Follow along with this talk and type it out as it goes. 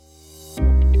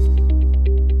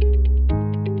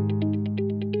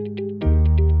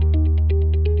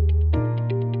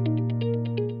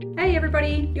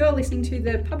listening to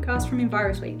the podcast from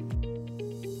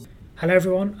EnviroSuite. Hello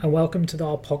everyone and welcome to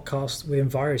our podcast with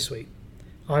EnviroSuite.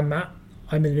 I'm Matt,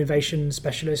 I'm an innovation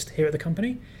specialist here at the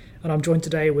company and I'm joined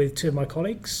today with two of my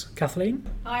colleagues, Kathleen.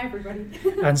 Hi everybody.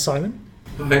 And Simon.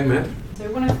 Hi Matt.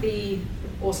 So one of the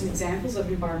awesome examples of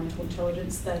environmental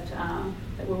intelligence that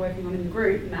we're working on in the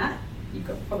group, Matt, you've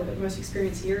probably got the most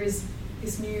experience here, is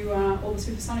this new all the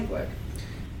Supersonic work.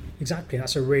 Exactly,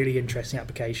 that's a really interesting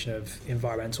application of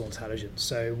environmental intelligence.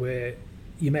 So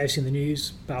you may have seen the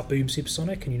news about Boom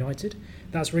Supersonic and United.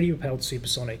 That's really propelled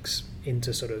Supersonics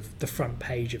into sort of the front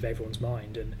page of everyone's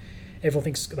mind. And everyone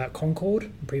thinks about Concorde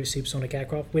and previous supersonic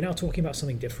aircraft. We're now talking about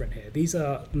something different here. These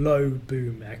are low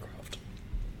boom aircraft.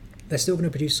 They're still going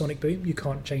to produce sonic boom. You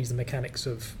can't change the mechanics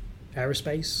of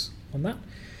aerospace on that.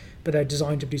 But they're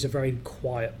designed to produce a very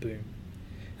quiet boom.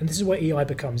 And this is where EI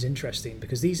becomes interesting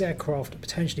because these aircraft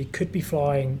potentially could be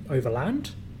flying over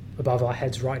land, above our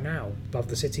heads right now, above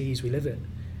the cities we live in,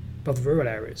 above the rural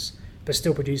areas, but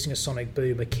still producing a sonic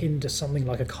boom akin to something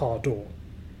like a car door.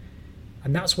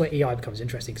 And that's where EI becomes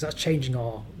interesting because that's changing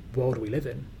our world we live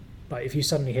in. Like if you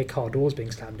suddenly hear car doors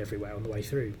being slammed everywhere on the way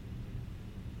through,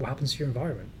 what happens to your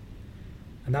environment?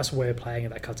 And that's where we're playing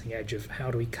at that cutting edge of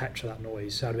how do we capture that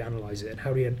noise, how do we analyse it, and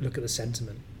how do we look at the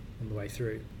sentiment on the way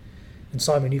through. And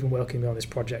Simon, you've been working with me on this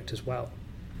project as well.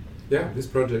 Yeah, this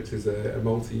project is a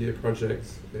multi-year project.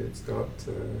 It's got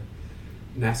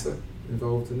NASA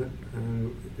involved in it.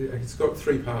 And it's got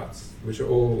three parts, which are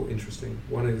all interesting.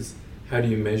 One is how do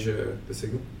you measure the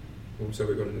signal? Also,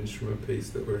 we've got an instrument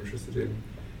piece that we're interested in.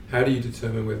 How do you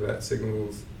determine whether that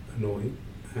signal's annoying?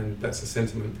 And that's a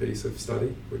sentiment piece of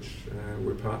study, which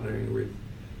we're partnering with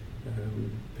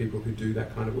people who do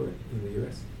that kind of work in the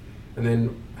US. And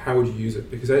then how would you use it?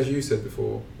 Because as you said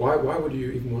before, why would you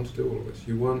even want to do all of this?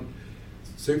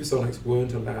 Supersonics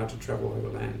weren't allowed to travel over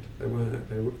land. They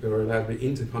were allowed to be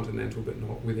intercontinental but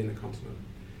not within a continent.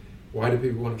 Why do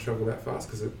people want to travel that fast?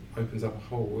 Because it opens up a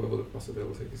whole world of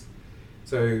possibilities.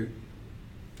 So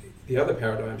the other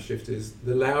paradigm shift is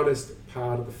the loudest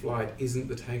part of the flight isn't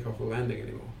the takeoff or landing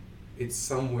anymore. It's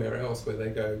somewhere else where they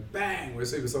go, bang, we're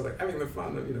supersonic, having the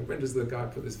fun of, when does the guy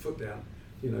put his foot down?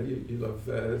 You love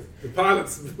the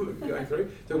pilots going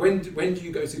through. So when do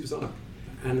you go supersonic?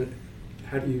 And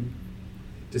how do you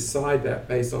decide that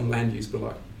based on land use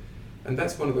below? And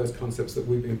that's one of those concepts that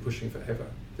we've been pushing forever,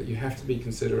 that you have to be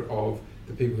considerate of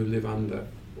the people who live under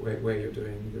where you're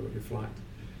doing your flight.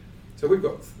 So we've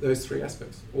got those three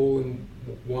aspects, all in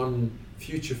one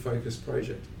future-focused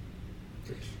project,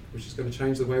 which is going to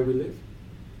change the way we live.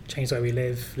 Change the way we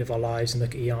live our lives, and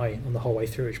look at EI on the whole way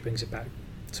through, which brings it back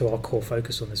to our core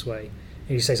focus on this way.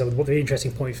 And you say something, what the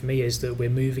interesting point for me is that we're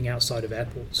moving outside of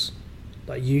airports.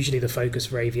 Like usually the focus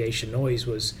for aviation noise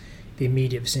was the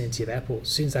immediate vicinity of airports.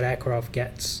 As soon as that aircraft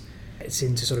it's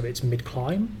into sort of its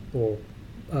mid-climb or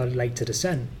later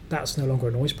descent, that's no longer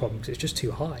a noise problem because it's just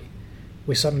too high.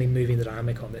 We're suddenly moving the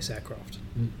dynamic on this aircraft.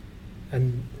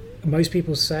 And most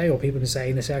people say, or people have been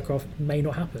saying, this aircraft may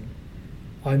not happen.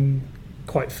 I'm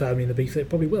quite firmly in the belief that it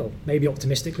probably will. Maybe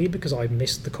optimistically because I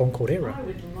missed the Concorde era. I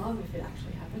would love if it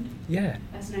actually happened. Yeah.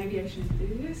 As an aviation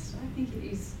enthusiast, I think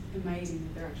it is amazing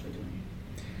that they're actually doing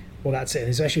it. Well, that's it. And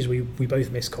especially as we both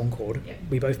miss Concorde. Yep.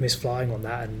 We both miss flying on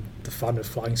that and the fun of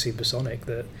flying supersonic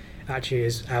that actually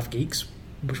is av geeks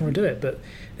which want to do it. But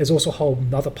there's also a whole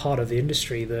other part of the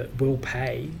industry that will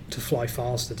pay to fly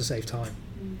faster to save time.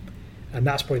 And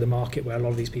that's probably the market where a lot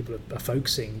of these people are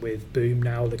focusing with Boom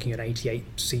now looking at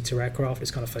 88-seater aircraft.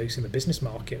 It's kind of focusing the business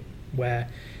market where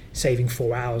saving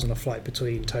 4 hours on a flight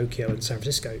between Tokyo and San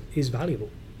Francisco is valuable.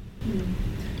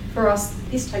 For us,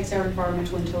 this takes our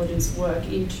environmental intelligence work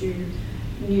into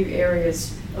new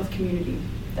areas of community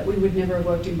that we would never have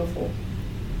worked in before.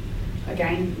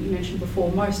 Again, you mentioned before,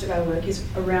 most of our work is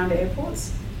around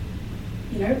airports,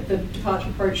 the departure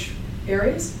approach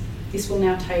areas. This will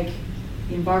now take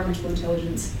the environmental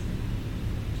intelligence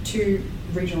to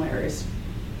regional areas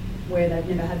where they've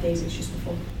never had these issues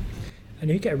before. And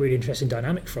you get a really interesting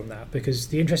dynamic from that because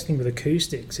the interesting thing with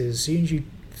acoustics is as soon as you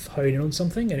hone in on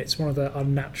something and it's one of the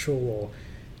unnatural or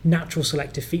natural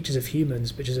selective features of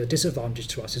humans which is a disadvantage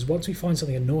to us is once we find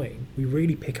something annoying we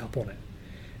really pick up on it.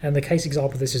 And the case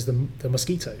example of this is the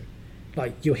mosquito.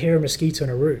 Like you'll hear a mosquito in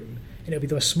a room and it'll be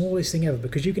the smallest thing ever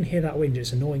because you can hear that wind and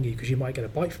it's annoying you because you might get a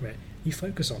bite from it. You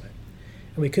focus on it.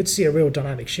 And we could see a real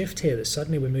dynamic shift here that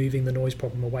suddenly we're moving the noise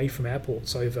problem away from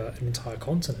airports over an entire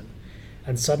continent.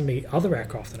 And suddenly other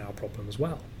aircraft are now a problem as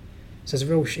well. So there's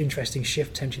a real interesting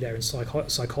shift potentially there in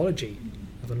psychology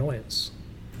of annoyance.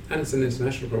 And it's an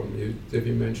international problem.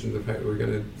 You mentioned the fact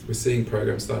that we're seeing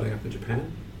programs starting up in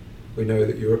Japan. We know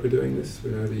that Europe are doing this.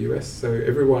 We know the US. So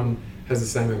everyone has the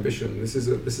same ambition. This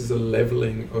is a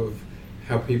levelling of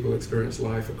how people experience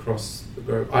life across the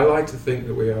globe. I like to think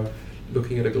that we are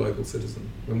looking at a global citizen.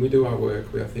 When we do our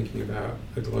work, we are thinking about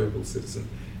a global citizen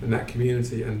and that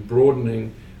community, and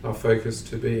broadening our focus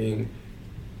to being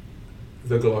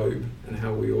the globe and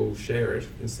how we all share it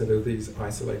instead of these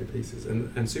isolated pieces.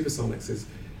 And Supersonics is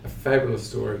a fabulous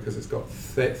story because it's got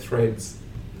threads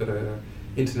that are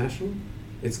international.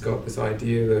 It's got this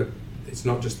idea that it's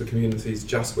not just the communities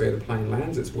just where the plane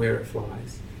lands, it's where it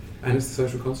flies. And it's the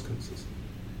social consequences.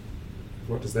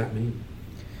 What does that mean?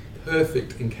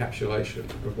 Perfect encapsulation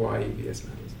of why EVS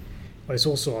matters. But it's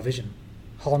also our vision.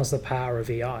 Harness the power of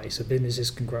EI so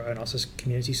businesses can grow and us as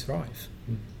communities thrive.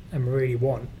 And we really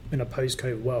want, in a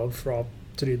post-COVID world,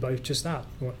 to do both just that.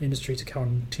 We want industry to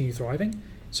continue thriving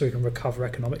so we can recover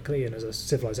economically and as a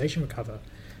civilization recover,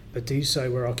 but do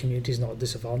so where our communities are not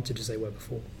disadvantaged as they were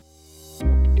before.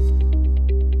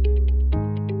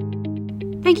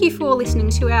 Thank you for listening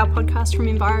to our podcast from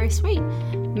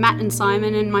EnviroSuite. Matt and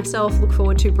Simon and myself look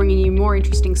forward to bringing you more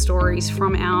interesting stories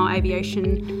from our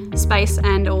aviation space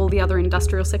and all the other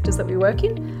industrial sectors that we work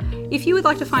in. If you would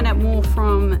like to find out more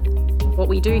from what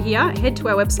we do here, head to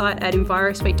our website at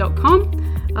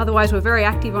envirosuite.com. Otherwise, we're very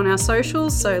active on our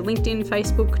socials, so LinkedIn,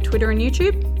 Facebook, Twitter and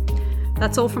YouTube.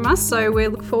 That's all from us, so we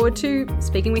look forward to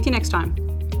speaking with you next time.